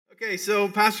Okay, so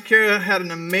Pastor Kara had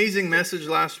an amazing message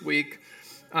last week.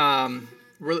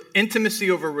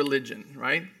 Intimacy over religion,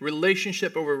 right?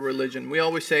 Relationship over religion. We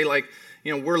always say,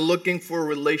 we're looking for a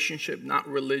relationship, not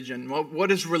religion. Well, what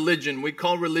is religion? We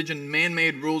call religion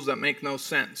man-made rules that make no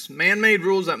sense. Man-made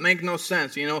rules that make no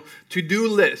sense, to-do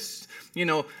lists.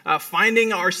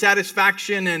 Finding our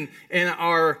satisfaction and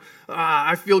our,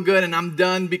 I feel good and I'm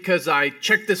done because I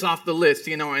checked this off the list,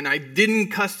 and I didn't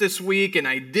cuss this week and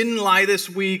I didn't lie this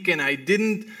week and I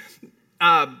didn't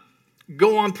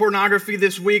go on pornography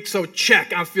this week, so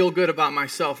check, I feel good about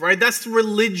myself, right? That's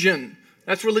religion.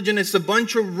 That's religion. It's a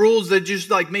bunch of rules that just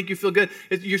make you feel good.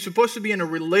 You're supposed to be in a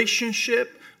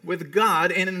relationship with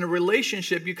God, and in a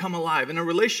relationship you come alive. In a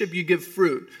relationship you give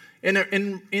fruit. In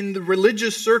the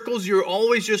religious circles, you're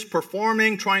always just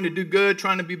performing, trying to do good,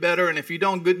 trying to be better. And if you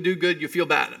don't do good, you feel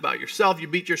bad about yourself. You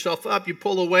beat yourself up. You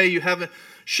pull away. You have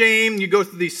shame. You go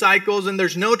through these cycles. And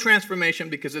there's no transformation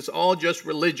because it's all just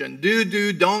religion.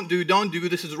 Do, don't do, don't do.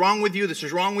 This is wrong with you. This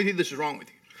is wrong with you. This is wrong with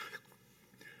you.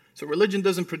 So religion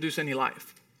doesn't produce any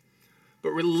life.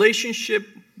 But relationship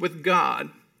with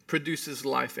God produces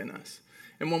life in us.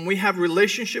 And when we have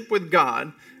relationship with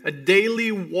God, a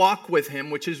daily walk with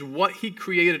Him, which is what He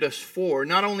created us for,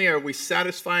 not only are we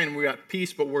satisfied and we're at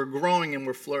peace, but we're growing and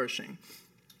we're flourishing.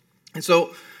 And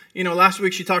so, last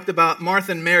week she talked about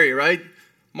Martha and Mary, right?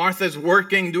 Martha's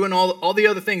working, doing all the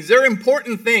other things. They're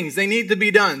important things. They need to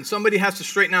be done. Somebody has to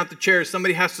straighten out the chairs.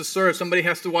 Somebody has to serve. Somebody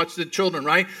has to watch the children,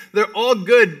 right? They're all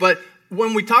good, but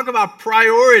when we talk about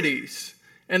priorities,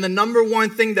 and the number one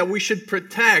thing that we should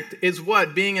protect is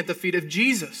what? Being at the feet of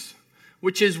Jesus,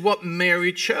 which is what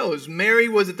Mary chose. Mary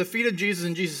was at the feet of Jesus,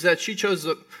 and Jesus said she chose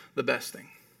the best thing.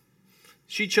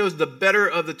 She chose the better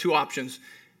of the two options.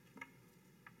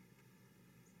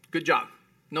 Good job.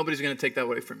 Nobody's going to take that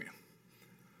away from you.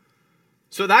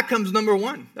 So that comes number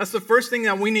one. That's the first thing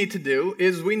that we need to do,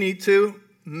 is we need to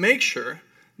make sure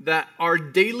that our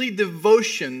daily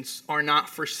devotions are not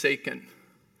forsaken.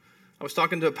 I was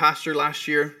talking to a pastor last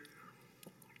year.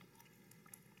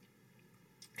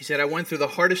 He said, I went through the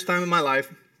hardest time of my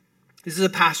life. This is a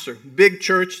pastor, big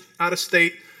church, out of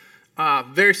state,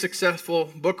 very successful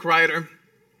book writer.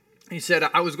 He said,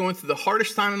 I was going through the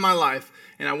hardest time in my life,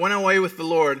 and I went away with the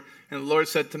Lord, and the Lord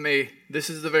said to me,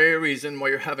 this is the very reason why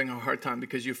you're having a hard time,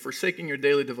 because you've forsaken your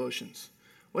daily devotions.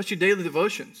 What's your daily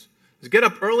devotions? Is get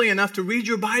up early enough to read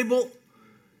your Bible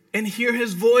and hear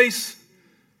His voice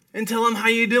and tell Him how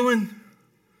you doing.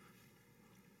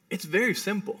 It's very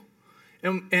simple.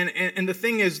 And the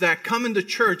thing is that coming to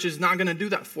church is not going to do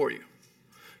that for you.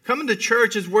 Coming to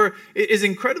church is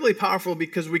incredibly powerful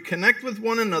because we connect with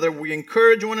one another, we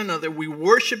encourage one another, we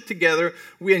worship together,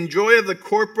 we enjoy the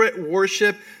corporate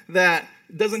worship that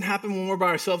doesn't happen when we're by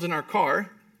ourselves in our car,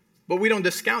 but we don't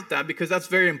discount that because that's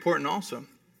very important also.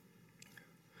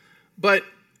 But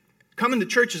coming to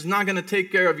church is not going to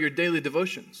take care of your daily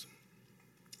devotions.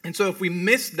 And so if we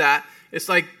miss that, it's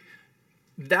like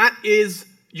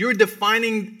you're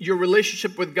defining your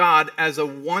relationship with God as a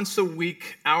once a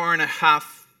week, hour and a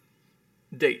half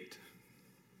date.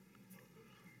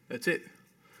 That's it.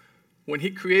 When He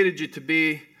created you to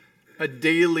be a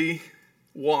daily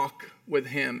walk with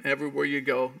Him everywhere you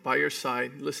go, by your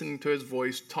side, listening to His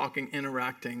voice, talking,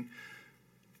 interacting.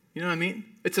 You know what I mean?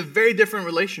 It's a very different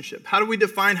relationship. How do we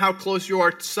define how close you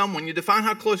are to someone? You define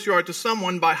how close you are to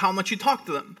someone by how much you talk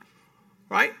to them,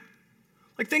 right?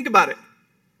 Think about it.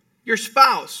 Your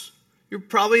spouse, you're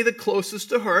probably the closest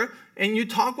to her, and you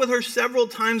talk with her several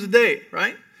times a day,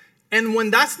 right? And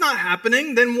when that's not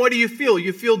happening, then what do you feel?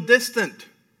 You feel distant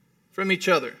from each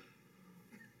other.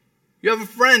 You have a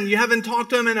friend, you haven't talked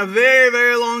to him in a very,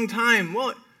 very long time.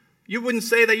 Well, you wouldn't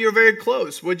say that you're very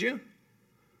close, would you?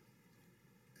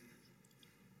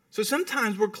 So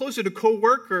sometimes we're closer to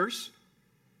co-workers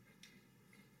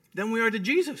than we are to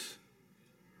Jesus.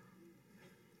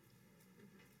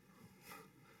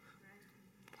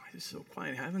 Why is it so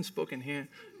quiet? I haven't spoken here,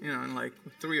 in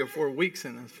 3 or 4 weeks,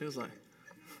 and it feels like,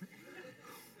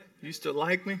 you still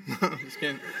like me? No, I'm just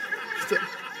kidding.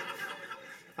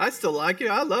 I still like you.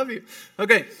 I love you.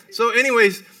 Okay, so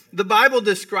anyways, the Bible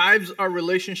describes our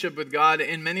relationship with God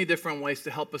in many different ways to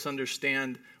help us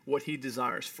understand what He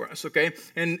desires for us, okay?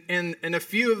 And a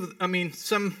few of,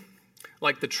 some,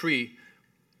 like the tree,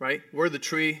 right? We're the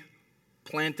tree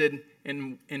planted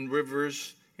in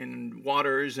rivers and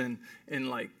waters, and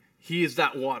He is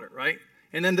that water, right?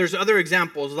 And then there's other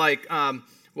examples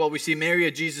we see Mary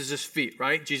at Jesus' feet,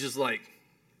 right? Jesus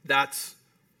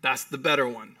that's the better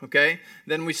one, okay?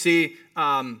 Then we see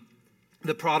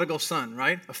the prodigal son,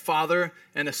 right? A father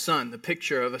and a son, the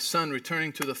picture of a son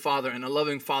returning to the father and a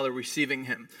loving father receiving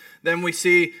him. Then we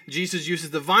see Jesus uses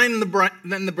the vine and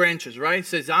the branches, right? He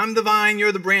says, I'm the vine,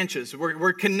 you're the branches.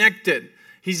 We're connected.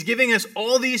 He's giving us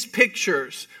all these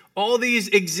pictures, all these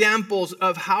examples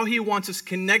of how he wants us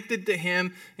connected to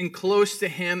him and close to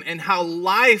him and how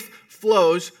life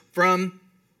flows from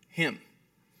him,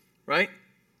 right?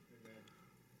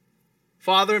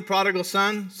 Father and prodigal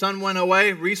son went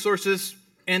away, resources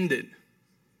ended.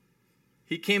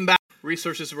 He came back,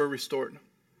 resources were restored.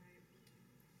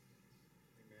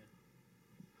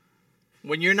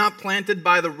 When you're not planted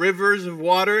by the rivers of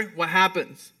water, what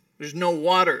happens? There's no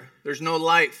water, there's no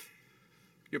life.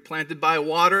 You're planted by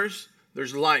waters,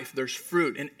 there's life, there's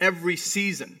fruit in every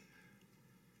season.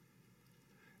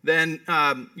 Then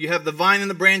you have the vine and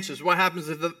the branches. What happens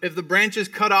if the branches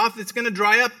cut off? It's going to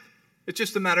dry up. It's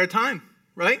just a matter of time,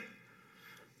 right?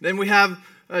 Then we have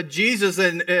Jesus,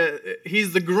 and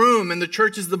he's the groom, and the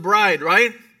church is the bride,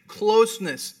 right?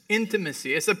 Closeness,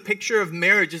 intimacy. It's a picture of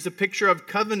marriage. It's a picture of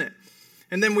covenant.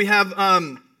 And then we have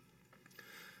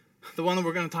the one that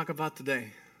we're going to talk about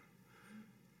today,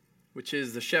 which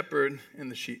is the shepherd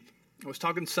and the sheep. I was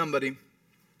talking to somebody,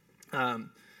 and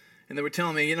they were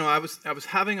telling me, I was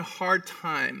having a hard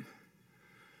time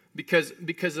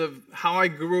because of how I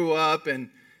grew up and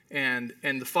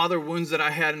the father wounds that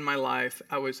I had in my life.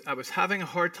 I was having a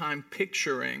hard time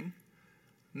picturing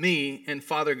me and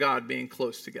Father God being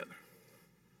close together.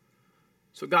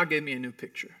 So God gave me a new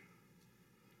picture.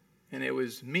 And it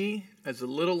was me as a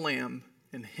little lamb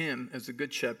and him as a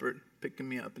good shepherd picking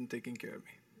me up and taking care of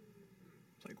me.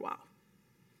 It's like, wow,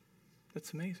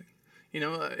 that's amazing.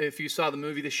 If you saw the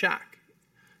movie The Shack,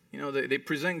 they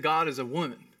present God as a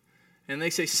woman. And they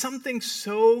say something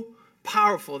so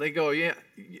powerful. They go, yeah,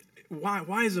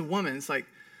 why is a woman? It's like,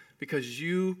 because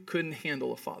you couldn't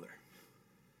handle a father.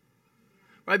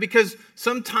 Right? Because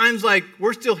sometimes,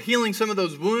 we're still healing some of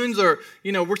those wounds, or,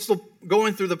 we're still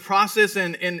going through the process,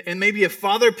 and maybe a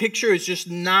father picture is just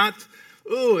not,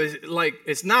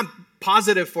 it's not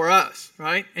positive for us,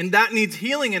 right? And that needs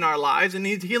healing in our lives and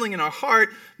needs healing in our heart,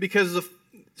 because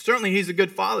certainly he's a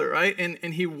good father, right?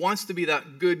 And he wants to be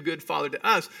that good father to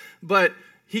us. But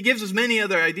he gives us many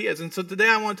other ideas. And so today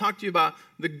I want to talk to you about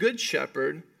the good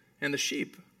shepherd and the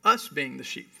sheep, us being the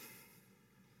sheep.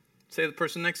 Say to the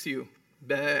person next to you,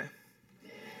 "Bah."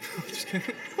 Just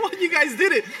kidding. Well, you guys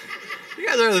did it. You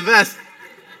guys are the best.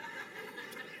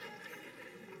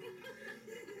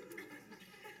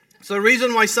 So the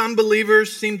reason why some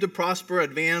believers seem to prosper,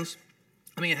 advance,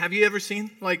 have you ever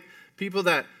seen people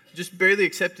that just barely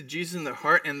accepted Jesus in their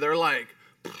heart and they're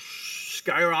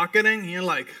skyrocketing? And you're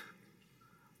like,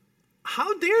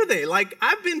 how dare they?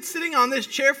 I've been sitting on this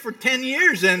chair for 10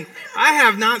 years and I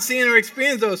have not seen or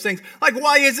experienced those things.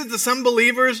 Why is it that some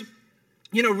believers,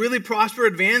 really prosper,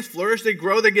 advance, flourish, they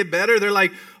grow, they get better? They're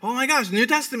like, oh my gosh, New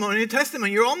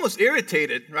Testament. You're almost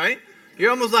irritated, right?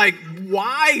 You're almost like,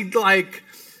 why?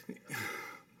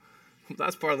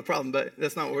 That's part of the problem, but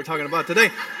that's not what we're talking about today,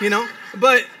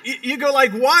 But you go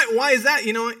why is that,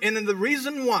 And then the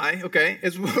reason why,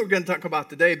 is what we're going to talk about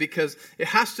today, because it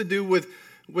has to do with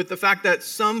the fact that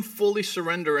some fully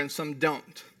surrender and some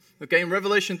don't. In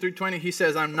Revelation 3:20, he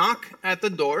says, I knock at the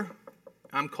door,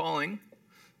 I'm calling.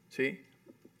 See,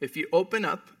 if you open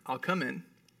up, I'll come in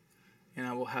and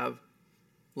I will have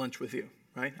lunch with you,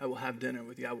 right? I will have dinner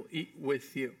with you. I will eat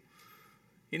with you.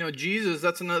 Jesus,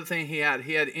 that's another thing he had.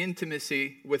 He had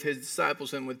intimacy with his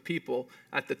disciples and with people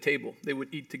at the table. They would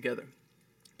eat together.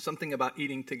 Something about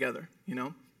eating together,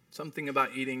 Something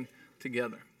about eating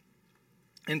together.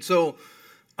 And so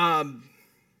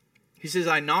he says,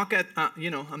 I'm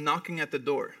knocking at the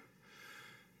door.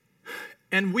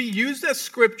 And we use that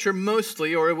scripture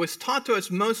mostly, or it was taught to us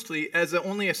mostly, as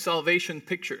only a salvation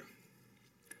picture.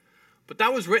 But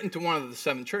that was written to one of the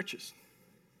 7 churches.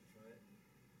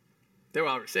 They were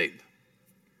already saved.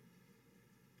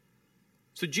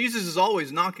 So Jesus is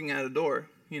always knocking at a door.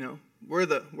 We're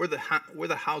the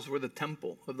house, we're the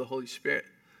temple of the Holy Spirit.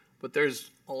 But there's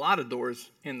a lot of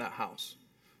doors in that house.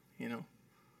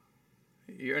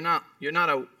 You're not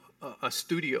a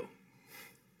studio.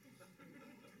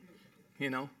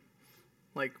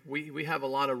 We have a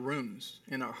lot of rooms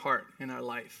in our heart, in our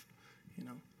life.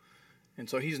 And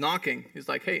so he's knocking. He's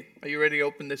like, hey, are you ready to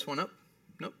open this one up?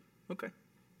 Nope. Okay.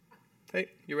 Hey,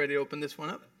 you ready to open this one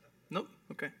up? Nope.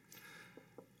 Okay.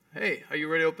 Hey, are you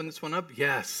ready to open this one up?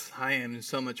 Yes, I am in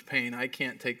so much pain. I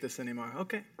can't take this anymore.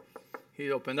 Okay.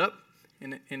 He opened up,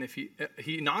 and if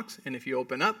he knocks, and if you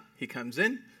open up, he comes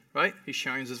in, right? He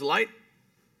shines his light.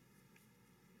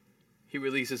 He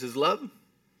releases his love.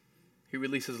 He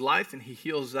releases life, and he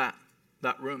heals that.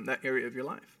 that room, that area of your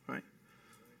life, right?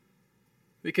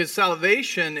 Because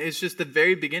salvation is just the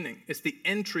very beginning. It's the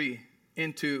entry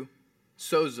into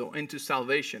sozo, into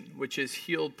salvation, which is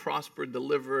healed, prospered,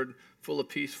 delivered, full of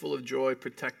peace, full of joy,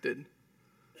 protected.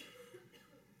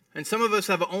 And some of us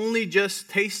have only just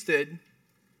tasted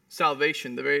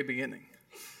salvation, the very beginning.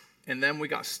 And then we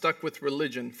got stuck with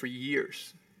religion for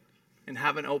years and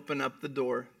haven't opened up the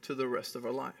door to the rest of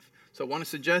our life. So I want to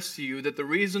suggest to you that the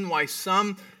reason why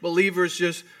some believers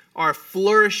just are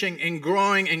flourishing and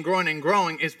growing and growing and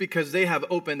growing is because they have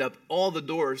opened up all the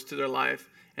doors to their life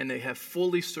and they have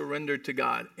fully surrendered to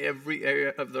God every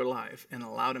area of their life and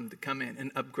allowed Him to come in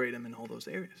and upgrade them in all those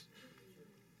areas.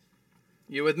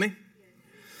 You with me?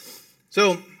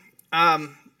 So, I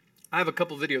have a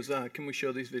couple videos. Can we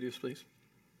show these videos, please?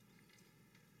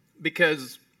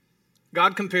 Because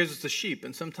God compares us to sheep,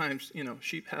 and sometimes,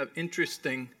 sheep have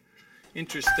interesting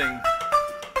cares.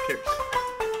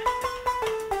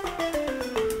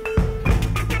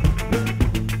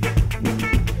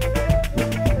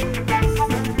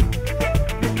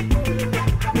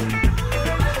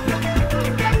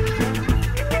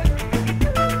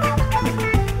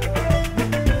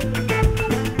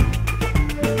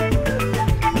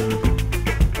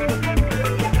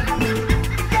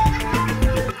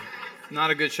 Not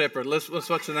a good shepherd. Let's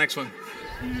watch the next one.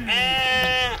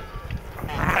 Yes.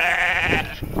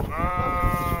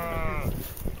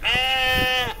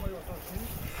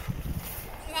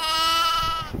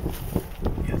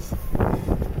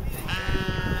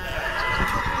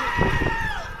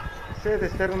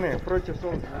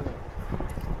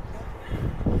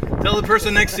 Tell the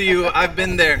person next to you, I've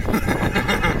been there.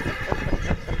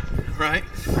 Right?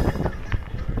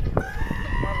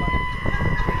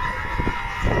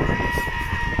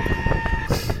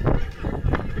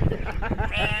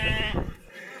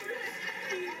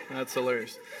 That's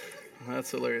hilarious.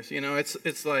 That's hilarious.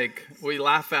 It's like we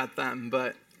laugh at them,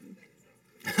 but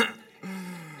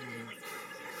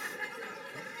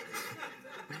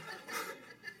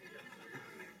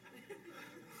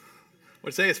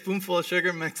would say a spoonful of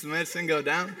sugar makes the medicine go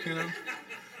down,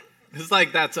 It's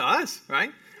like that's us,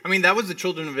 right? I mean, that was the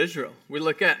children of Israel. We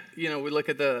look at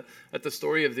the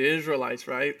story of the Israelites,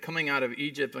 right? Coming out of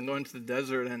Egypt and going to the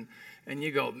desert and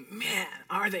you go, man,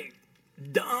 are they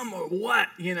dumb or what,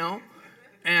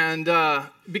 And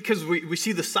because we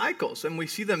see the cycles and we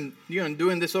see them,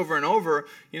 doing this over and over,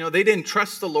 they didn't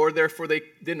trust the Lord, therefore they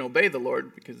didn't obey the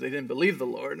Lord because they didn't believe the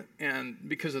Lord. And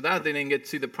because of that, they didn't get to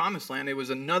see the promised land. It was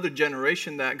another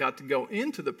generation that got to go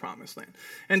into the promised land.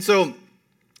 And so,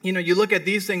 you look at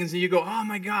these things and you go, oh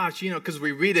my gosh, because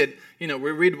we read it, we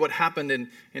read what happened in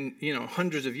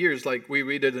hundreds of years, like we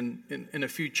read it in a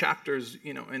few chapters,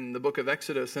 in the book of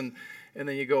Exodus. And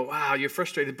then you go, wow, you're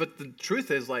frustrated. But the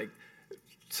truth is, like,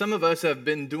 some of us have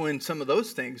been doing some of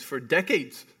those things for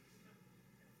decades.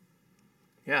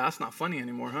 Yeah, that's not funny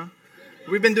anymore, huh?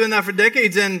 We've been doing that for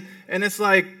decades, and it's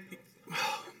like,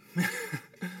 oh,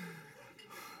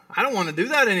 I don't want to do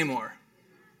that anymore.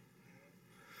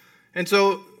 And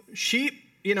so sheep,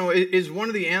 is one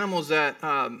of the animals that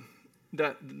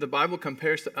the Bible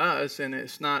compares to us, and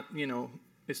it's not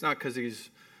because he's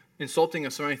insulting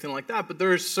us or anything like that, but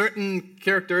there are certain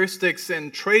characteristics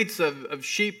and traits of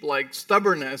sheep, like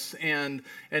stubbornness and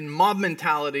mob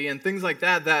mentality and things like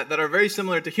that are very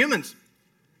similar to humans.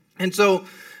 And so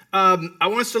I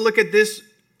want us to look at this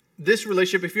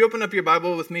relationship. If you open up your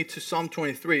Bible with me to Psalm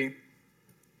 23.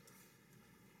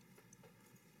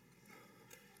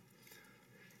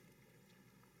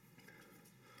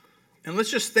 And let's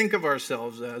just think of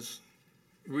ourselves as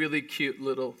really cute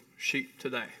little sheep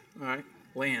today, all right?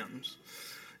 Lambs.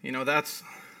 That's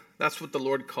what the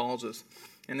Lord calls us.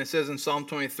 And it says in Psalm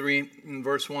 23, in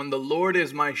verse 1, the Lord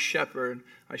is my shepherd,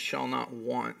 I shall not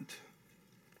want.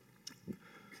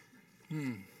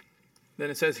 Then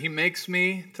it says, He makes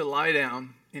me to lie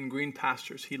down in green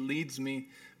pastures. He leads me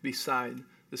beside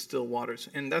the still waters.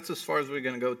 And that's as far as we're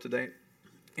going to go today.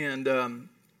 And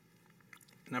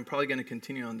I'm probably going to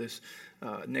continue on this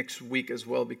next week as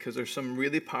well, because there's some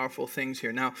really powerful things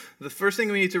here. Now, the first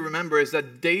thing we need to remember is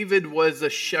that David was a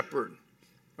shepherd,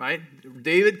 right?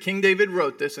 King David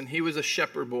wrote this, and he was a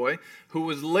shepherd boy who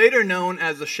was later known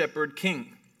as a shepherd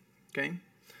king, okay?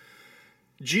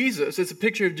 Jesus, it's a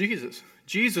picture of Jesus.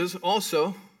 Jesus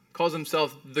also calls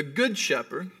himself the good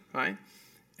shepherd, right?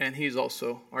 And he's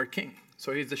also our king.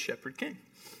 So he's the shepherd king,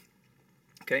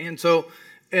 okay? And so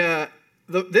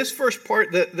this first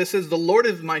part that says, the Lord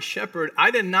is my shepherd,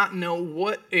 I did not know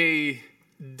what a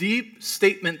deep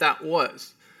statement that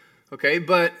was, okay?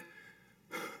 But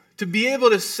to be able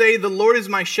to say the Lord is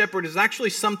my shepherd is actually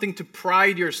something to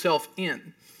pride yourself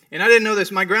in. And I didn't know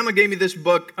this. My grandma gave me this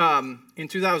book in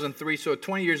 2003, so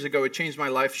 20 years ago. It changed my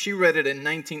life. She read it in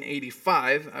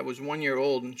 1985. I was 1 year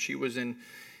old, and she was in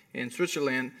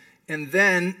Switzerland.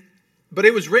 But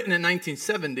it was written in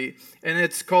 1970, and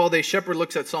it's called A Shepherd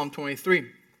Looks at Psalm 23.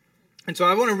 And so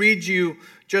I want to read you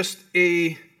just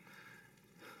a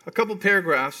couple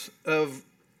paragraphs of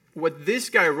what this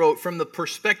guy wrote from the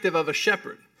perspective of a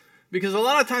shepherd. Because a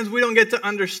lot of times we don't get to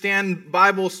understand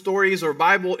Bible stories or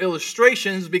Bible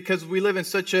illustrations because we live in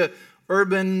such a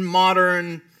urban,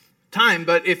 modern time.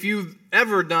 But if you've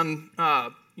ever done,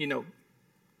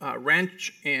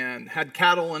 ranch and had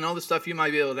cattle and all this stuff, you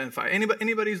might be able to identify.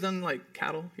 Anybody's done like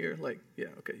cattle here? Like, yeah,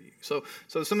 okay. So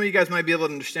some of you guys might be able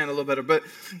to understand a little better. But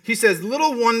he says,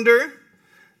 little wonder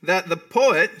that the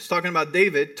poet, he's talking about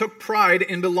David, took pride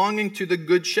in belonging to the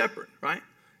good shepherd, right?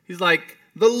 He's like,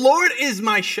 the Lord is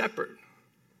my shepherd.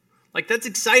 Like, that's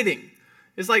exciting.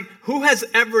 It's like, who has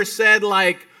ever said,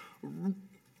 like,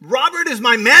 Robert is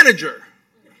my manager?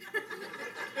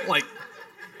 Like,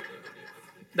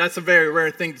 that's a very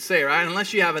rare thing to say, right?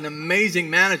 Unless you have an amazing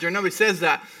manager. Nobody says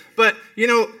that. But,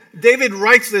 David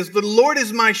writes this, the Lord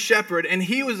is my shepherd, and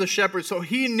he was a shepherd, so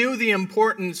he knew the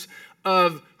importance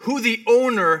of who the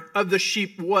owner of the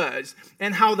sheep was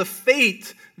and how the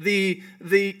fate, the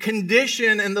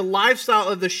condition and the lifestyle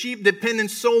of the sheep depended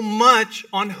so much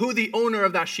on who the owner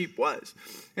of that sheep was.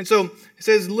 And so it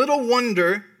says, little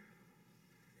wonder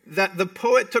that the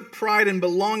poet took pride in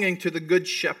belonging to the good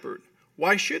shepherd.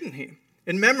 Why shouldn't he?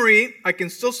 In memory, I can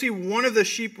still see one of the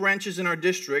sheep ranches in our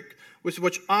district, which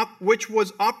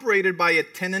was operated by a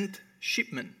tenant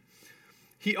sheepman.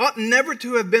 He ought never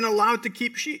to have been allowed to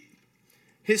keep sheep.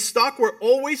 His stock were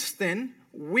always thin,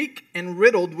 weak, and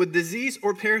riddled with disease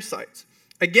or parasites.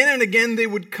 Again and again, they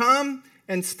would come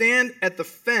and stand at the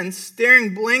fence,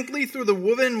 staring blankly through the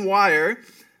woven wire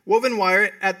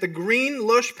at the green,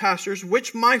 lush pastures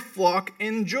which my flock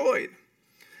enjoyed.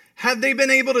 Had they been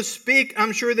able to speak,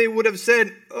 I'm sure they would have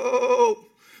said, "Oh,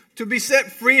 to be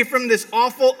set free from this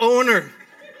awful owner."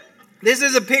 This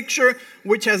is a picture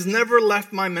which has never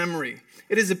left my memory.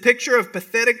 It is a picture of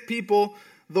pathetic people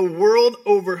the world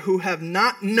over who have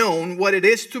not known what it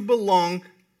is to belong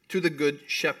to the good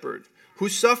shepherd, who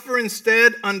suffer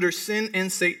instead under sin and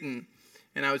Satan.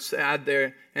 And I would add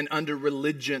there, and under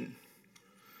religion.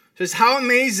 It says, how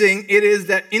amazing it is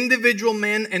that individual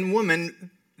men and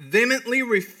women vehemently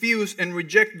refuse and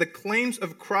reject the claims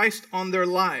of Christ on their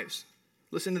lives.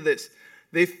 Listen to this.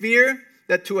 They fear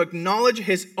that to acknowledge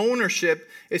his ownership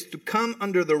is to come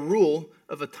under the rule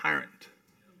of a tyrant.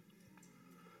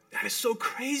 That is so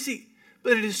crazy,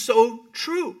 but it is so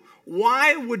true.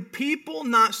 Why would people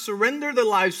not surrender their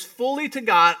lives fully to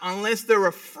God unless they're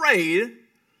afraid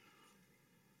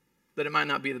that it might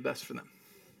not be the best for them?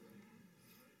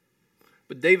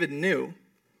 But David knew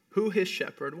who his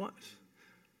shepherd was.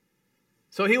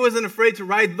 So he wasn't afraid to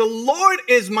write, the Lord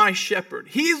is my shepherd.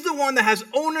 He's the one that has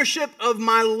ownership of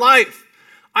my life.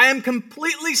 I am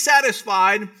completely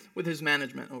satisfied with his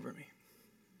management over me.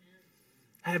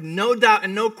 I have no doubt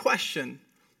and no question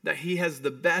that he has the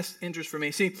best interest for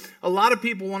me. See, a lot of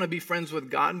people want to be friends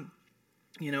with God,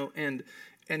 and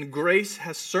grace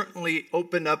has certainly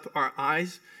opened up our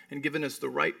eyes and given us the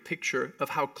right picture of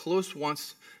how close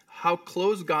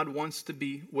God wants to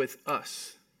be with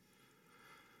us.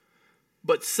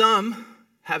 But some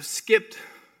have skipped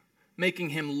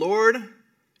making him Lord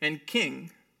and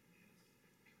King,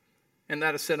 and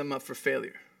that has set him up for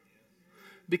failure.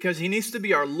 Because he needs to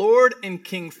be our Lord and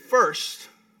King first,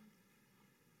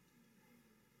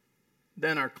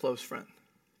 then our close friend.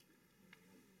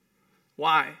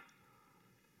 Why?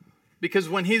 Because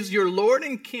when he's your Lord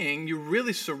and King, you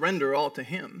really surrender all to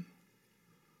him.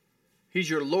 He's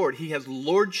your Lord. He has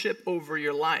lordship over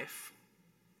your life.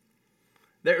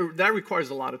 That requires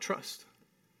a lot of trust.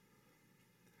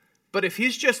 But if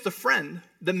he's just a friend,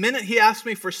 the minute he asks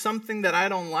me for something that I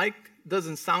don't like,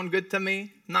 doesn't sound good to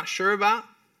me, not sure about,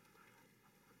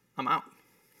 I'm out.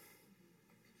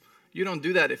 You don't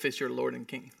do that if it's your Lord and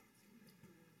King.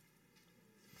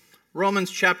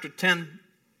 Romans chapter 10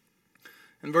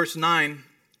 and verse 9.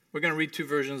 We're going to read two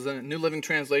versions in it. New Living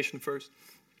Translation first.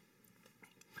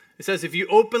 It says, if you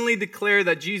openly declare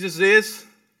that Jesus is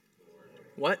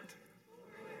what?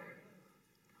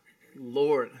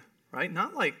 Lord. Right?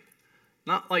 Not like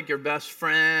your best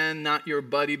friend, not your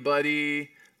buddy.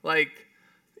 Like,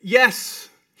 yes,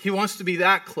 he wants to be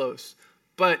that close.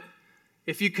 But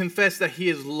if you confess that he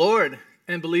is Lord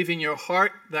and believe in your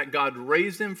heart that God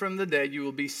raised him from the dead, you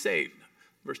will be saved.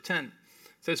 Verse 10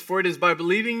 says, for it is by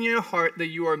believing in your heart that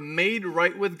you are made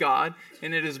right with God,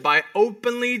 and it is by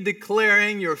openly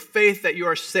declaring your faith that you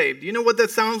are saved. You know what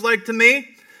that sounds like to me?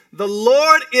 The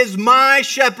Lord is my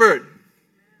shepherd.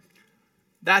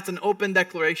 That's an open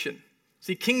declaration.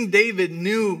 See, King David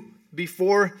knew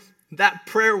before that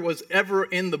prayer was ever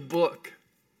in the book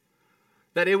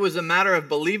that it was a matter of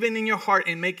believing in your heart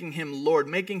and making him Lord,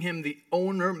 making him the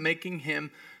owner, making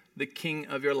him the king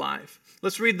of your life.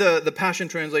 Let's read the Passion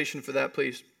Translation for that,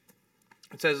 please.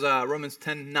 It says Romans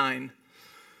 10:9.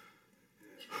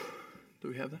 Do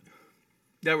we have that?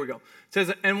 There we go. It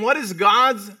says, and what is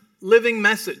God's living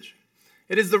message?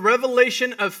 It is the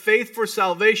revelation of faith for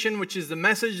salvation, which is the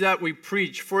message that we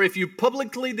preach. For if you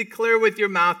publicly declare with your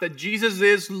mouth that Jesus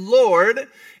is Lord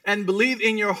and believe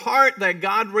in your heart that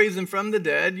God raised him from the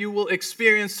dead, you will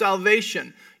experience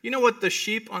salvation. You know what the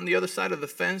sheep on the other side of the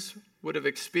fence would have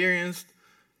experienced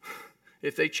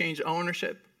if they changed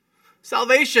ownership?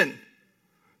 Salvation,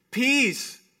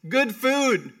 peace, good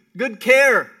food, good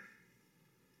care.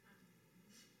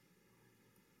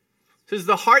 It says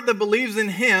the heart that believes in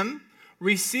him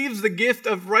receives the gift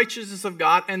of righteousness of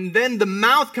God, and then the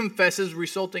mouth confesses,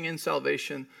 resulting in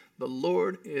salvation. The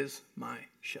Lord is my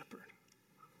shepherd.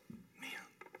 Man.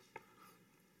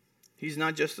 He's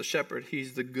not just the shepherd,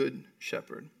 he's the good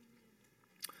shepherd.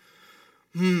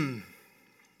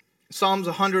 Psalms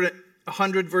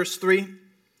 100 verse 3.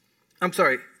 I'm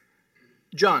sorry.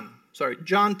 John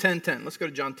 10:10. Let's go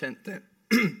to John 10:10.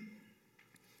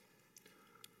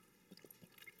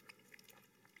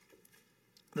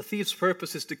 The thief's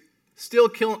purpose is to steal,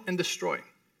 kill, and destroy.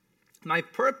 My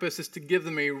purpose is to give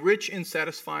them a rich and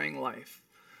satisfying life.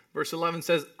 Verse 11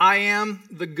 says, I am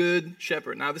the good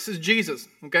shepherd. Now, this is Jesus,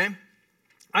 okay?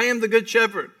 I am the good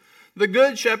shepherd. The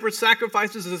good shepherd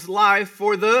sacrifices his life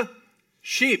for the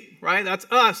sheep, right? That's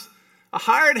us. A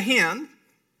hired hand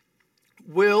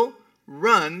will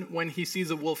run when he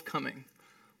sees a wolf coming.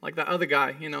 Like that other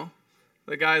guy,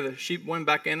 the sheep went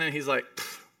back in and he's like,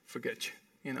 forget you.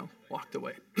 Walked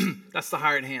away. That's the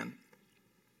hired hand.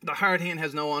 The hired hand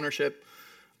has no ownership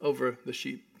over the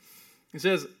sheep. He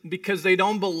says, because they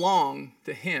don't belong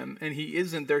to him and he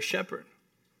isn't their shepherd.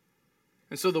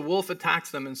 And so the wolf attacks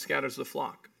them and scatters the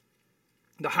flock.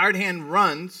 The hired hand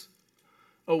runs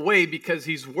away because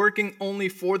he's working only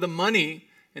for the money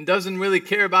and doesn't really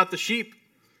care about the sheep.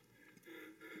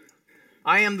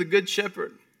 I am the good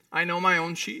shepherd. I know my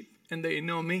own sheep and they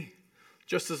know me.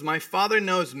 Just as my Father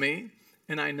knows me,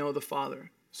 and I know the Father.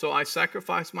 So I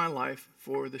sacrifice my life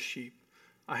for the sheep.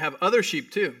 I have other sheep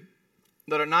too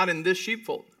that are not in this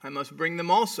sheepfold. I must bring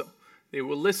them also. They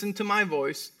will listen to my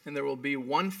voice, and there will be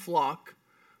one flock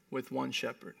with one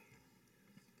shepherd.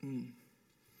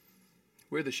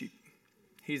 We're the sheep.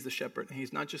 He's the shepherd. And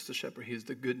he's not just the shepherd. He's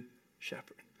the good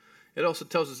shepherd. It also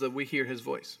tells us that we hear his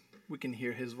voice. We can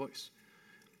hear his voice.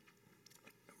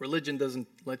 Religion doesn't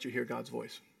let you hear God's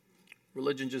voice.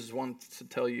 Religion just wants to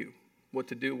tell you what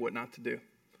to do, what not to do.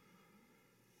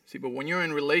 See, but when you're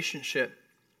in relationship,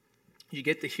 you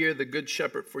get to hear the good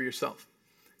shepherd for yourself.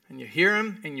 And you hear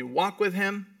him, and you walk with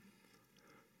him,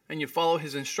 and you follow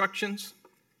his instructions.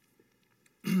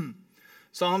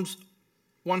 Psalms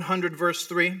 100 verse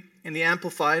 3 in the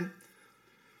Amplified.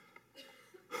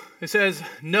 It says,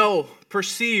 know,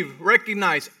 perceive,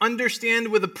 recognize, understand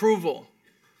with approval.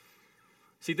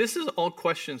 See, this is all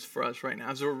questions for us right now.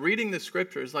 As we're reading the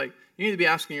scriptures, you need to be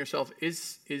asking yourself,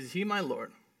 is he my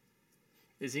Lord?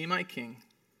 Is he my king?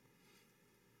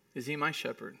 Is he my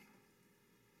shepherd?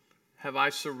 Have I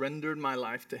surrendered my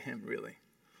life to him, really?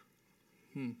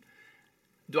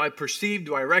 Do I perceive,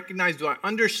 do I recognize, do I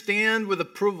understand with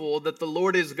approval that the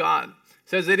Lord is God? It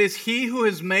says, it is he who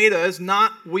has made us,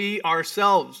 not we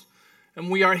ourselves. And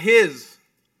we are his.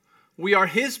 We are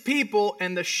his people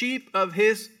and the sheep of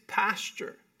his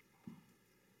pasture.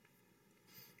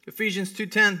 Ephesians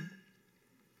 2:10.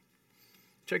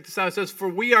 Check this out. It says, for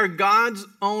we are God's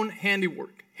own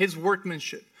handiwork, his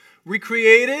workmanship,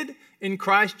 recreated in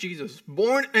Christ Jesus,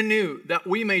 born anew, that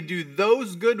we may do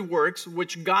those good works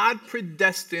which God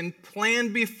predestined,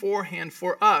 planned beforehand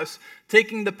for us,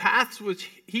 taking the paths which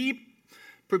he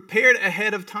prepared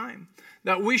ahead of time,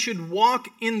 that we should walk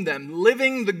in them,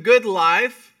 living the good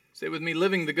life. Say with me,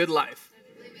 living the good life.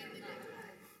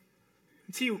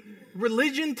 See,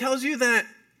 religion tells you that,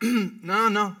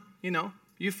 no,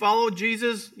 you follow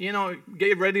Jesus,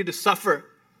 get ready to suffer.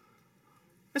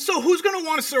 And so who's going to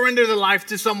want to surrender their life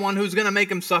to someone who's going to make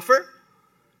them suffer?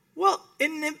 Well,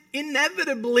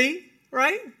 inevitably,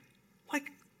 right?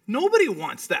 Nobody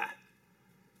wants that.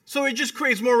 So it just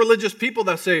creates more religious people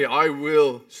that say, I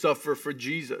will suffer for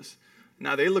Jesus.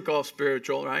 Now they look all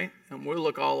spiritual, right? And we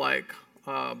look all like,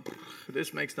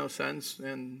 this makes no sense,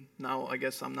 and now I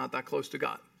guess I'm not that close to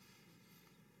God.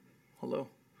 Hello?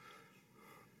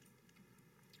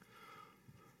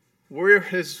 We're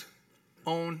his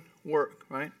own work,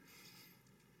 right?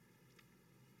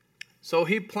 So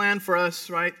he planned for us,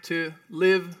 right, to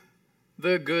live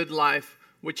the good life,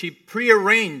 which he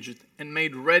prearranged and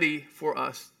made ready for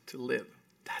us to live.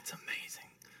 That's amazing.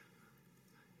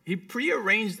 He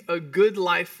prearranged a good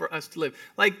life for us to live.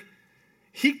 Like,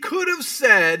 he could have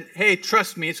said, hey,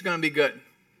 trust me, it's going to be good.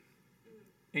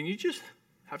 And you just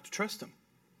have to trust him.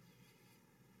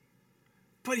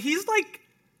 But he's like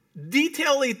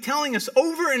detailedly telling us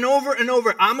over and over and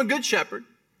over, I'm a good shepherd.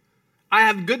 I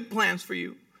have good plans for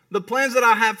you. The plans that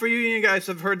I have for you, you guys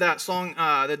have heard that song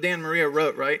that Dan Maria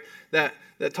wrote, right? That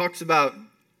talks about,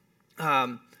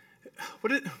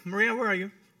 Maria, where are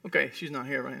you? Okay, she's not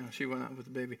here right now. She went out with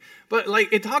the baby. But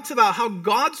like, it talks about how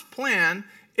God's plan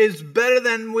is better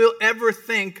than we'll ever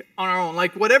think on our own.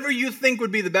 Like, whatever you think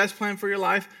would be the best plan for your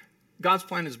life, God's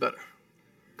plan is better.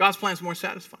 God's plan is more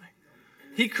satisfying.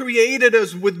 He created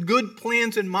us with good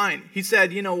plans in mind. He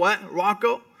said, you know what,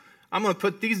 Rocco, I'm going to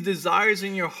put these desires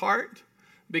in your heart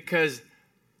because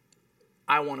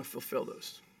I want to fulfill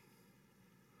those.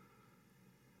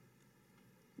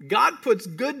 God puts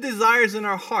good desires in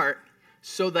our heart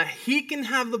so that he can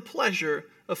have the pleasure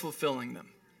of fulfilling them.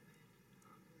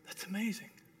 That's amazing.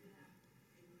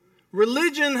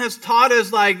 Religion has taught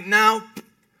us, like, now,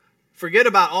 forget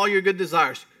about all your good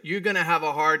desires. You're going to have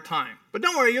a hard time. But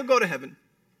don't worry, you'll go to heaven.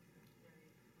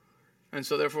 And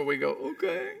so therefore we go,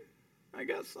 okay, I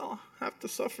guess I'll have to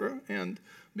suffer and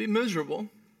be miserable.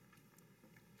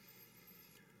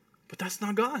 But that's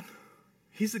not God.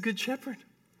 He's a good shepherd.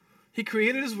 He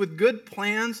created us with good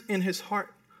plans in his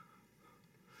heart.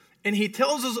 And he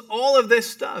tells us all of this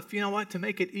stuff, you know what, to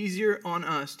make it easier on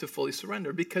us to fully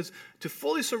surrender. Because to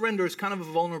fully surrender is kind of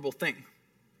a vulnerable thing.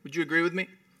 Would you agree with me?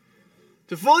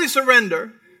 To fully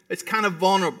surrender, it's kind of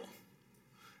vulnerable.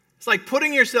 It's like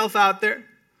putting yourself out there,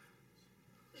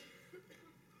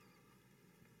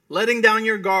 letting down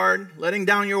your guard, letting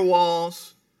down your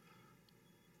walls.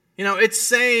 You know, it's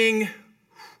saying,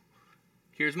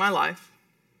 here's my life.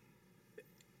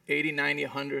 80, 90,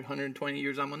 100, 120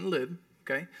 years I'm going to live.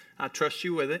 Okay? I trust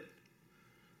you with it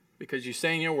because you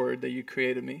say in your word that you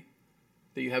created me,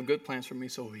 that you have good plans for me.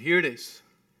 So here it is.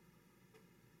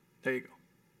 There you go.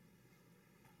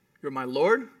 You're my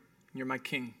Lord, and you're my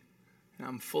King, and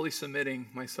I'm fully submitting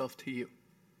myself to you.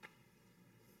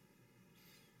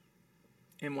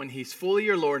 And when he's fully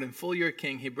your Lord and fully your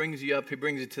King, he brings you up, he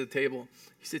brings you to the table,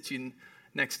 he sits you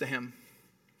next to him.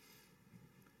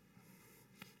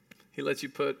 He lets you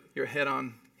put your head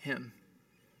on him.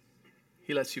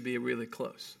 He lets you be really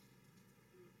close.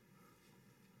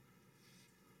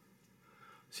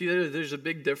 See, there's a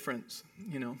big difference,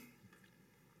 you know.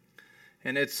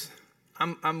 And it's,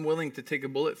 I'm willing to take a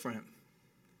bullet for him.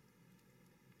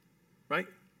 Right?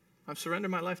 I've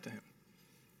surrendered my life to him.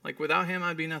 Like, without him,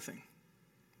 I'd be nothing.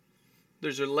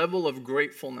 There's a level of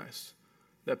gratefulness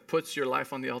that puts your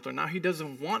life on the altar. Now, he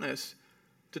doesn't want us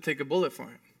to take a bullet for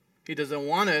him. He doesn't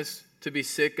want us to be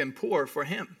sick and poor for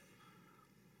him.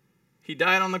 He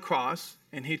died on the cross,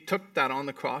 and he took that on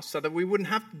the cross so that we wouldn't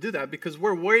have to do that because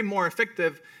we're way more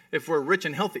effective if we're rich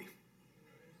and healthy.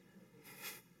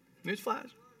 Newsflash.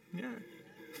 Yeah.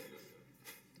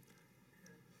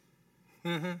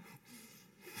 Uh-huh.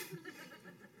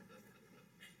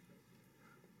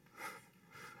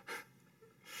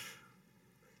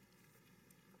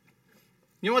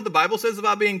 You know what the Bible says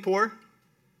about being poor?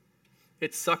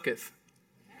 It sucketh.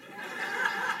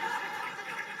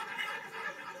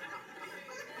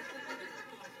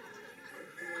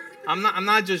 I'm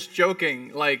not just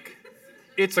joking. Like,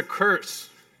 it's a curse.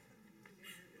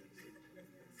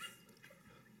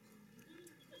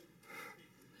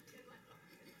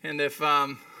 And if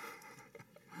and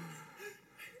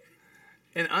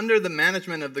under the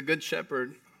management of the Good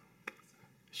Shepherd,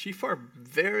 sheep are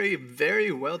very,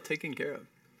 very well taken care of.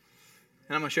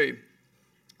 And I'm going to show you.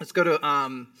 Let's go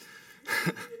to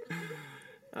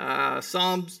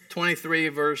Psalms 23,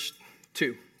 verse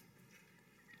 2.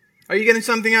 Are you getting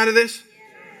something out of this? Yes.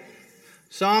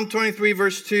 Psalm 23,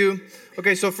 verse 2.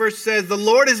 Okay, so first it says, the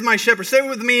Lord is my shepherd. Say it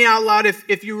with me out loud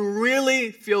if you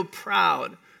really feel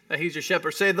proud that he's your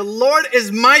shepherd. Say, the Lord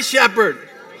is my shepherd.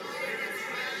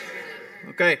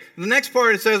 Okay, the next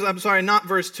part it says, I'm sorry, not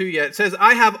verse 2 yet. It says,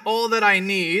 I have all that I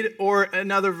need, or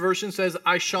another version says,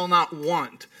 I shall not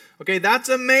want. Okay, that's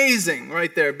amazing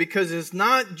right there because it's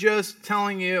not just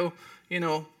telling you, you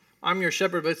know, I'm your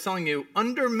shepherd, but it's telling you,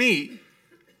 under me,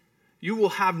 you will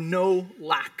have no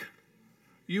lack.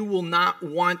 You will not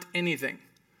want anything.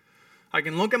 I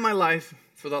can look at my life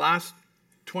for the last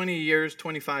 20 years,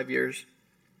 25 years,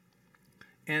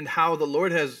 and how the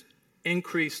Lord has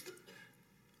increased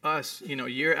us,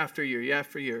 year after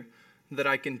year, that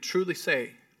I can truly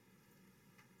say,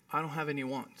 I don't have any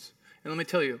wants. And let me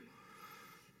tell you,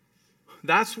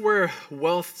 that's where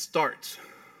wealth starts.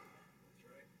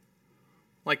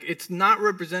 Like, it's not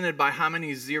represented by how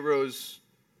many zeros,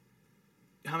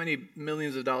 how many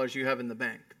millions of dollars you have in the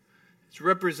bank. It's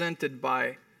represented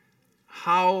by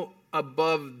how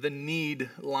above the need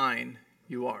line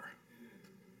you are.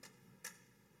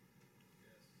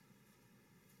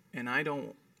 And I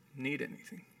don't need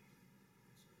anything.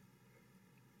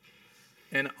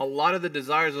 And a lot of the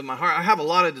desires of my heart, I have a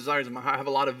lot of desires in my heart. I have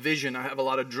a lot of vision. I have a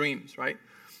lot of dreams, right?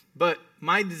 But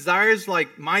my desires,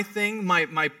 like my thing,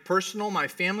 my personal, my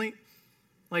family,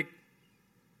 like,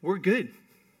 we're good.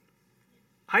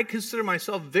 I consider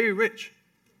myself very rich.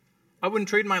 I wouldn't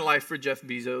trade my life for Jeff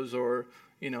Bezos or,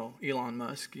 Elon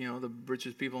Musk, the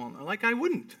richest people. Like, I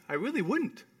wouldn't. I really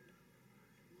wouldn't.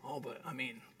 Oh, but,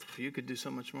 you could do so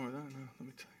much more with that. No, let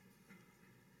me tell you.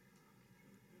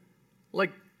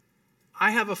 Like,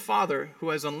 I have a father who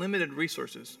has unlimited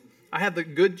resources. I have the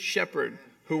good shepherd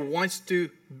who wants to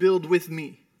build with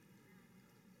me.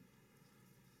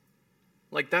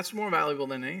 Like, that's more valuable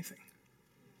than anything.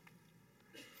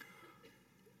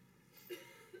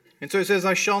 And so it says,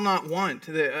 I shall not want,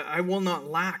 I will not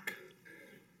lack.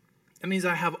 That means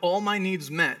I have all my needs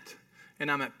met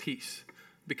and I'm at peace.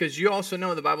 Because you also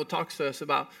know the Bible talks to us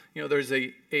about,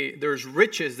 there's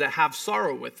riches that have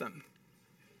sorrow with them.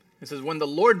 It says, when the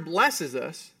Lord blesses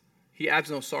us, he adds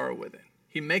no sorrow with it.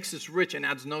 He makes us rich and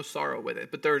adds no sorrow with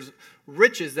it. But there's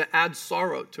riches that add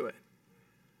sorrow to it.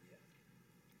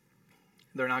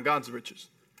 They're not God's riches.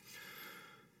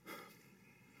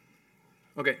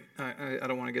 Okay, I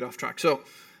don't want to get off track. So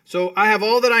I have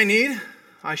all that I need,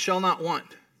 I shall not want.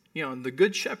 The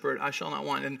good shepherd, I shall not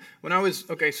want. And when I was,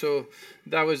 so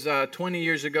that was 20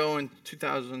 years ago in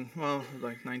 2000,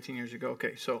 like 19 years ago.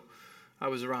 Okay, so I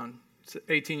was around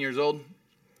 18 years old,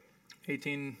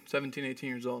 18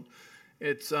 years old.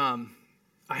 It's, I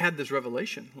had this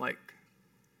revelation, like,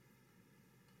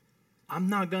 I'm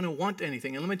not going to want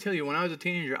anything. And let me tell you, when I was a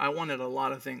teenager, I wanted a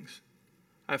lot of things.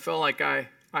 I felt like I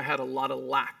had a lot of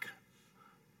lack.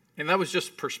 And that was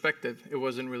just perspective. It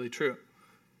wasn't really true.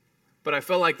 But I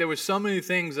felt like there was so many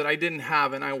things that I didn't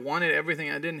have, and I wanted everything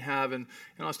I didn't have, and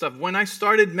all that stuff. When I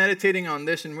started meditating on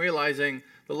this and realizing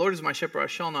the Lord is my shepherd, I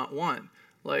shall not want,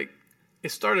 like,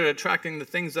 it started attracting the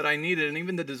things that I needed and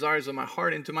even the desires of my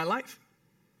heart into my life.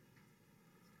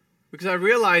 Because I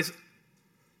realized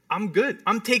I'm good.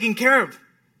 I'm taken care of.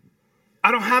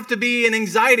 I don't have to be in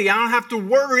anxiety. I don't have to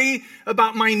worry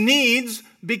about my needs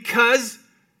because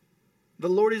the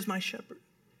Lord is my shepherd.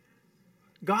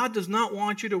 God does not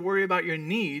want you to worry about your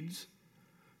needs,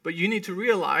 but you need to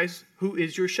realize who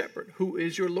is your shepherd, who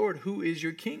is your Lord, who is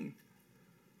your king.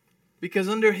 Because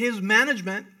under his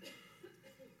management,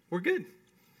 we're good.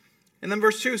 And then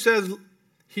verse 2 says,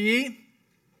 he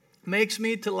makes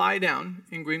me to lie down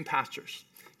in green pastures.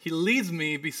 He leads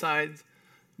me beside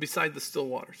the still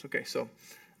waters. Okay, so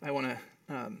I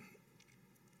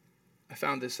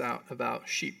found this out about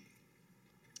sheep.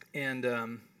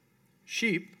 And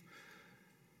sheep,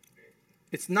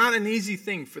 it's not an easy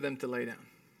thing for them to lay down.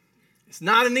 It's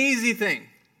not an easy thing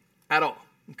at all,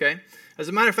 okay? As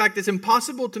a matter of fact, it's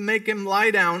impossible to make him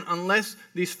lie down unless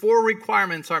these 4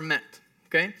 requirements are met,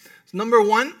 okay? So number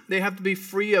 1, they have to be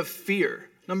free of fear.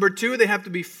 Number 2, they have to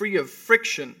be free of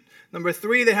friction. Number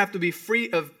 3, they have to be free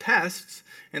of pests,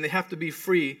 and they have to be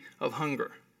free of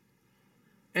hunger.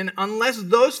 And unless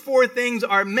those 4 things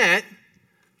are met,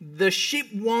 the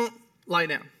sheep won't lie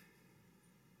down.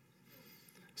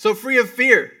 So free of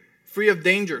fear, free of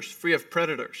dangers, free of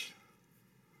predators.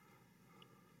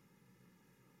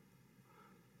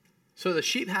 So the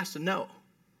sheep has to know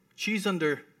she's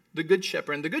under the good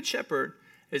shepherd. And the good shepherd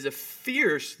is a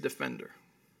fierce defender.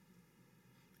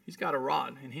 He's got a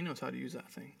rod, and he knows how to use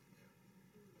that thing.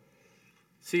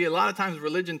 See, a lot of times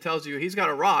religion tells you he's got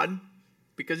a rod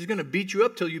because he's going to beat you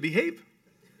up till you behave.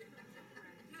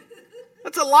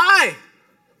 That's a lie.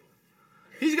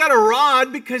 He's got a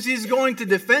rod because he's going to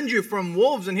defend you from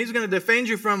wolves, and he's going to defend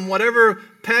you from whatever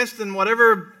pest and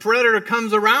whatever predator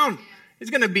comes around.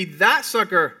 He's going to beat that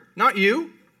sucker, not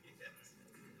you.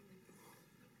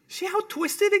 See how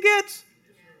twisted it gets?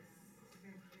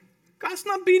 God's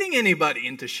not beating anybody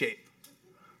into shape.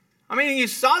 You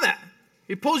saw that.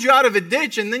 He pulls you out of a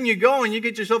ditch, and then you go and you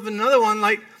get yourself in another one.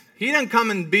 Like, he doesn't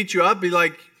come and beat you up. Be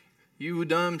like, you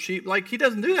dumb sheep. Like, he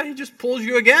doesn't do that. He just pulls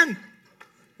you again.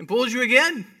 And pulls you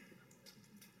again.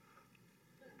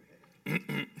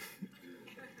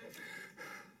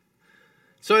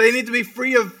 So they need to be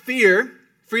free of fear,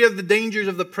 free of the dangers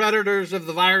of the predators, of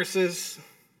the viruses.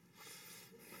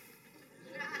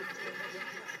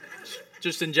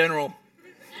 just in general.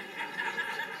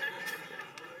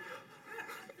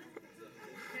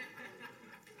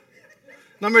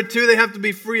 Number 2, they have to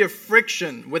be free of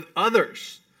friction with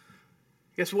others.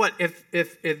 Guess what?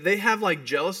 If they have like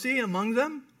jealousy among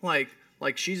them, like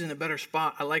she's in a better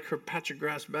spot, I like her patch of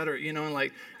grass better,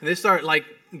 and they start like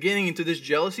getting into this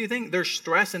jealousy thing, they're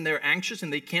stressed and they're anxious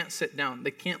and they can't sit down.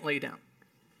 They can't lay down.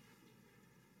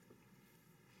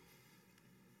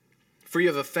 Free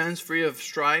of offense, free of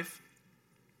strife.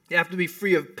 They have to be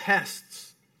free of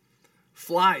pests,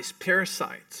 flies,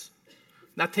 parasites.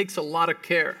 That takes a lot of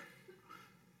care.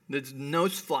 There's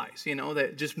nose flies,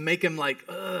 that just make them like,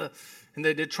 and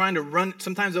they're trying to run.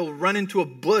 Sometimes they'll run into a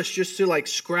bush just to like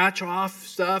scratch off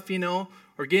stuff,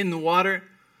 or get in the water.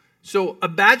 So a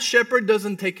bad shepherd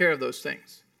doesn't take care of those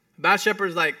things. A bad shepherd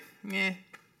is like, they're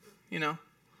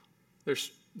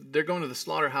going to the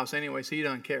slaughterhouse anyway, so he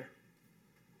doesn't care.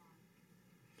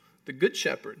 The good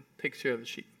shepherd takes care of the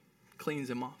sheep, cleans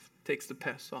them off, takes the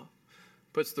pests off,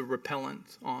 puts the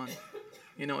repellent on.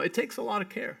 It takes a lot of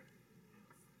care.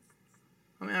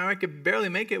 I mean, I could barely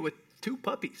make it with 2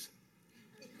 puppies.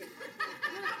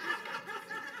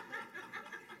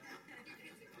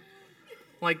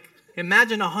 Like,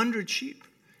 imagine 100 sheep.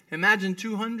 Imagine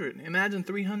 200. Imagine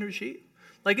 300 sheep.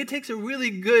 Like, it takes a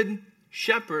really good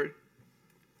shepherd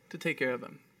to take care of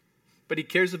them. But he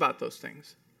cares about those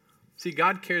things. See,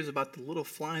 God cares about the little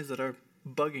flies that are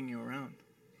bugging you around.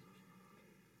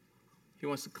 He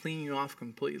wants to clean you off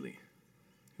completely.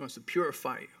 He wants to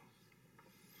purify you.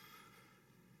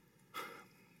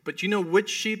 But you know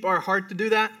which sheep are hard to do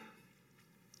that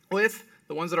with?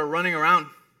 The ones that are running around.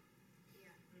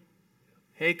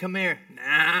 Hey, come here.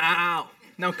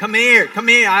 No, come here.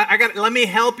 Let me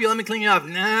help you. Let me clean you off.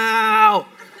 No.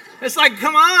 It's like,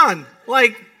 come on.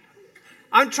 Like,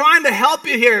 I'm trying to help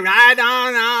you here. I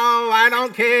don't know. I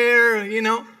don't care.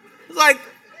 It's like,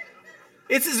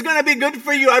 this is going to be good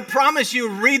for you. I promise you.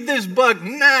 Read this book.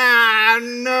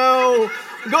 No.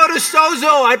 Go to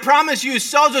Sozo. I promise you,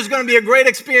 Sozo is going to be a great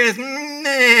experience. Come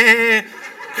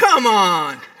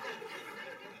on.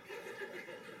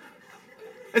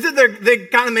 I said they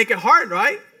kind of make it hard,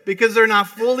 right? Because they're not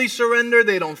fully surrendered.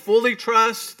 They don't fully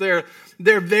trust. They're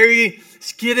very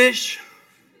skittish,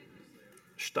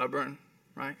 stubborn,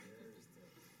 right?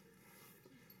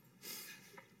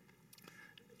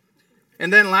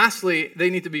 And then lastly, they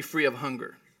need to be free of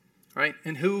hunger, right?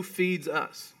 And who feeds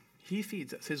us? He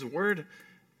feeds us. His word,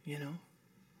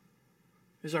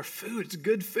 is our food. It's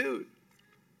good food.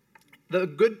 The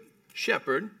good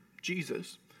shepherd,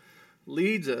 Jesus,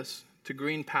 leads us to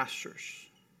green pastures.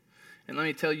 And let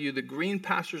me tell you, the green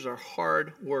pastures are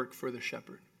hard work for the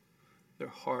shepherd. They're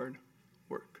hard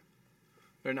work.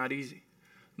 They're not easy.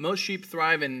 Most sheep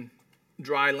thrive in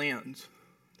dry lands.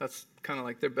 That's kind of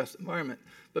like their best environment.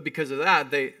 But because of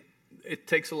that, it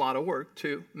takes a lot of work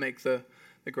to make the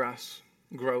grass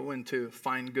grow and to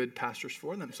find good pastures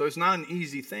for them. So it's not an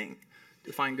easy thing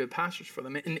to find good pastures for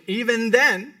them. And even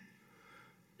then,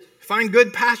 find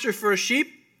good pasture for a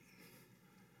sheep,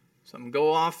 some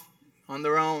go off on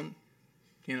their own,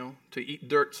 to eat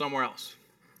dirt somewhere else.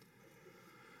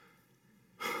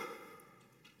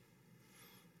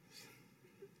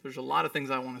 There's a lot of things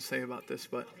I want to say about this,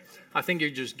 but I think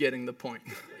you're just getting the point.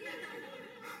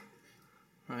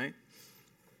 Right?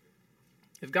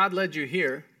 If God led you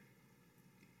here,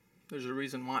 there's a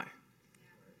reason why.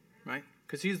 Right?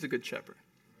 Because he's the good shepherd.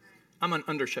 I'm an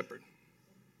under shepherd.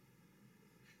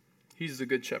 He's the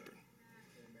good shepherd.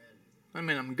 I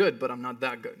mean, I'm good, but I'm not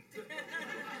that good.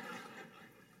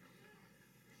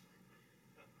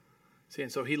 See,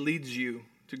 and so he leads you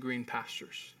to green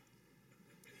pastures.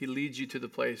 He leads you to the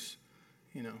place,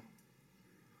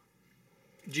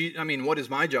 I mean, what is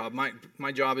my job?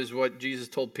 My job is what Jesus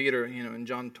told Peter, in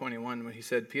John 21, when he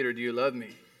said, Peter, do you love me?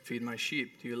 Feed my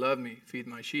sheep. Do you love me? Feed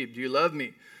my sheep. Do you love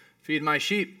me? Feed my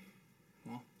sheep.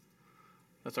 Well,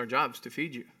 that's our job, is to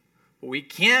feed you. But we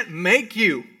can't make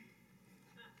you.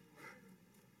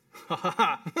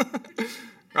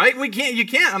 Right? You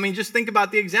can't. I mean, just think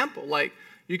about the example. Like,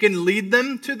 you can lead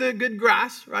them to the good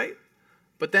grass, right?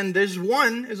 But then there's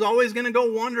one is always going to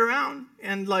go wander around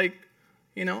and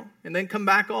and then come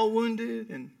back all wounded.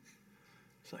 And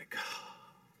it's like,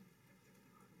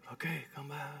 okay, come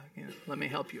back. Let me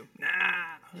help you. Nah.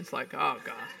 It's like, oh,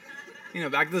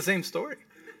 God. Back to the same story.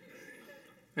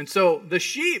 And so the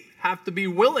sheep have to be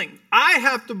willing. I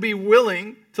have to be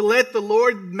willing to let the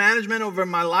Lord management over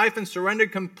my life and surrender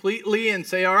completely and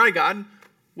say, all right, God,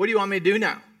 what do you want me to do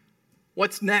now?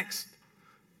 What's next?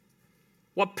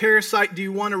 What parasite do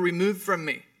you want to remove from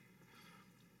me?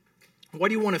 What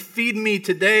do you want to feed me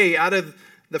today out of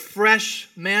the fresh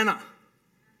manna?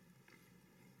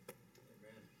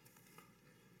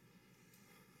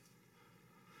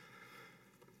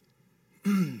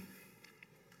 And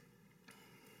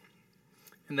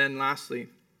then lastly,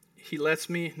 he lets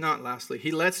me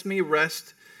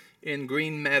rest in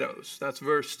green meadows. That's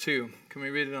verse 2. Can we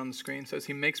read it on the screen? It says,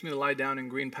 he makes me lie down in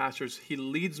green pastures. He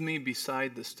leads me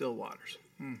beside the still waters.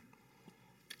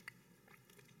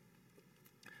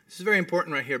 This is very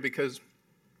important right here because,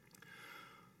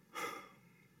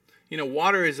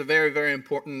 water is a very, very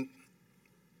important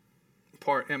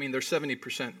part. I mean, there's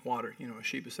 70% water. A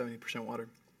sheep is 70% water.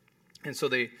 And so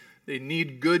they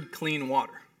need good, clean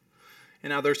water.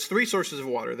 And now there's 3 sources of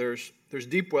water. There's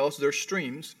deep wells, there's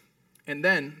streams. And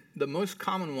then the most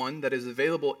common one that is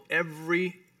available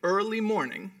every early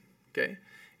morning, okay,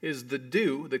 is the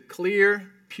dew, the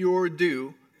clear, pure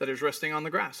dew that is resting on the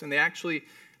grass. And they actually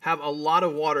have a lot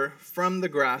of water from the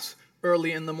grass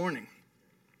early in the morning.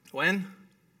 When?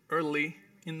 Early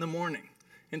in the morning.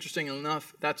 Interesting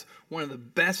enough, that's one of the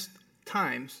best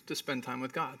times to spend time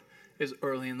with God, is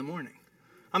early in the morning.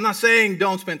 I'm not saying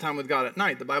don't spend time with God at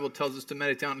night. The Bible tells us to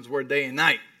meditate on His Word day and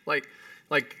night.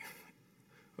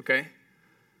 Okay?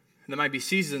 There might be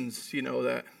seasons,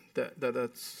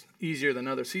 that's easier than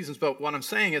other seasons. But what I'm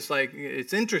saying is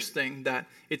it's interesting that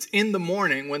it's in the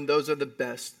morning when those are the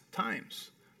best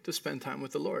times to spend time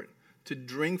with the Lord, to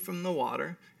drink from the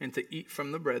water and to eat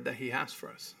from the bread that He has for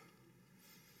us.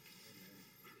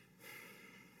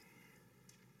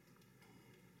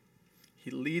 He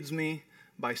leads me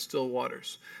by still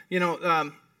waters.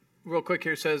 Real quick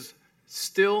here, it says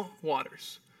still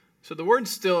waters. So the word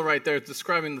still right there is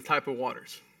describing the type of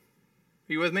waters.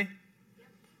 Are you with me? Yep.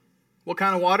 What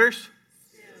kind of waters?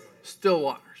 Still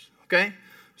waters. Okay?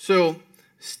 So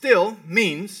still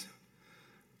means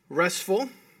restful,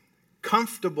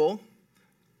 comfortable,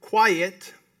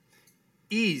 quiet,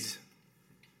 ease.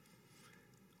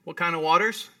 What kind of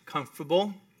waters?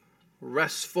 Comfortable,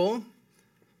 restful,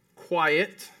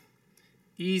 quiet,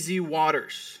 easy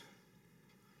waters.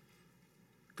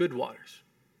 Good waters.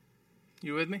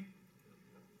 You with me?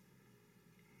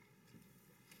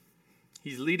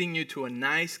 He's leading you to a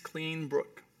nice, clean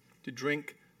brook to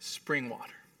drink spring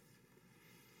water.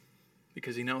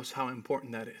 Because He knows how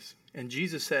important that is. And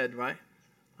Jesus said, right?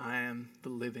 I am the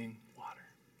living water.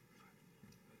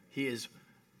 He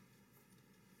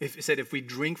said if we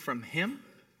drink from Him,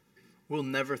 we'll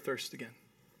never thirst again.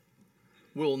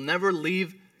 We'll never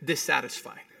leave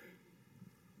dissatisfied.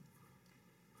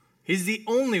 He's the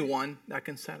only one that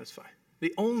can satisfy.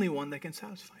 The only one that can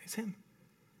satisfy is Him.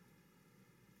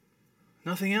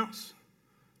 Nothing else.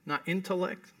 Not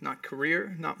intellect, not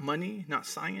career, not money, not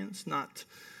science, not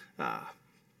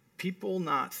people,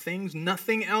 not things.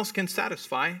 Nothing else can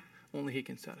satisfy. Only He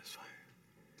can satisfy.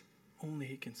 Only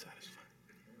He can satisfy.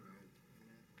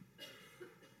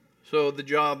 So the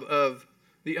job of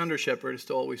the under-shepherd is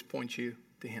to always point you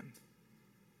to Him.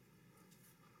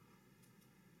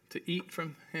 To eat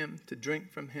from Him, to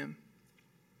drink from Him.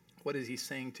 What is He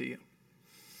saying to you?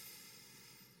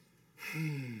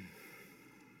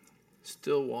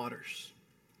 Still waters.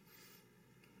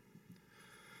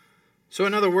 So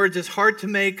in other words, it's hard to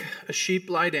make a sheep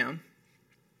lie down,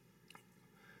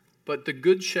 but the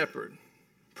good shepherd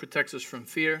protects us from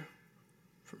fear,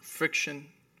 from friction,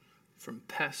 from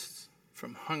pests,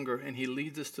 from hunger, and He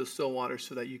leads us to still waters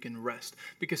so that you can rest.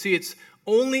 Because see, it's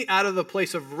only out of the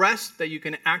place of rest that you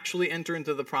can actually enter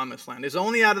into the promised land. It's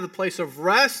only out of the place of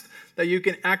rest that you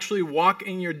can actually walk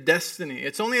in your destiny.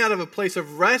 It's only out of a place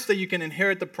of rest that you can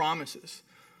inherit the promises.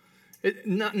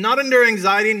 Not under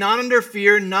anxiety, not under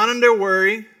fear, not under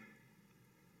worry,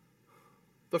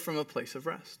 but from a place of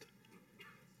rest.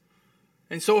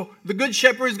 And so the good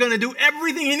shepherd is going to do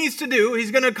everything he needs to do.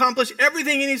 He's going to accomplish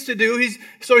everything he needs to do.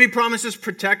 So he promises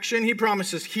protection. He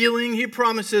promises healing. He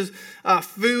promises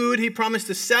food. He promises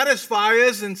to satisfy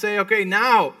us and say, okay,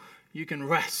 now you can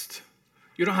rest.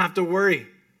 You don't have to worry.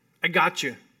 I got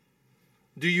you.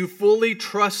 Do you fully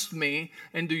trust me?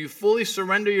 And do you fully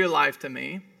surrender your life to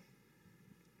me?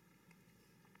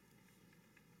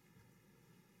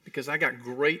 Because I got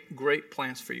great, great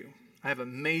plans for you. I have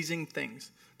amazing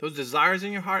things. Those desires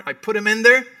in your heart, I put them in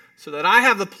there so that I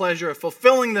have the pleasure of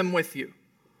fulfilling them with you.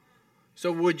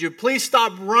 So would you please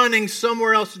stop running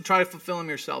somewhere else and try to fulfill them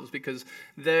yourselves, because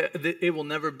it will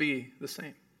never be the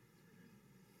same.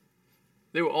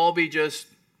 They will all be just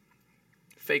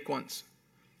fake ones.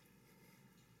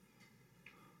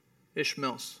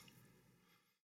 Ishmaels.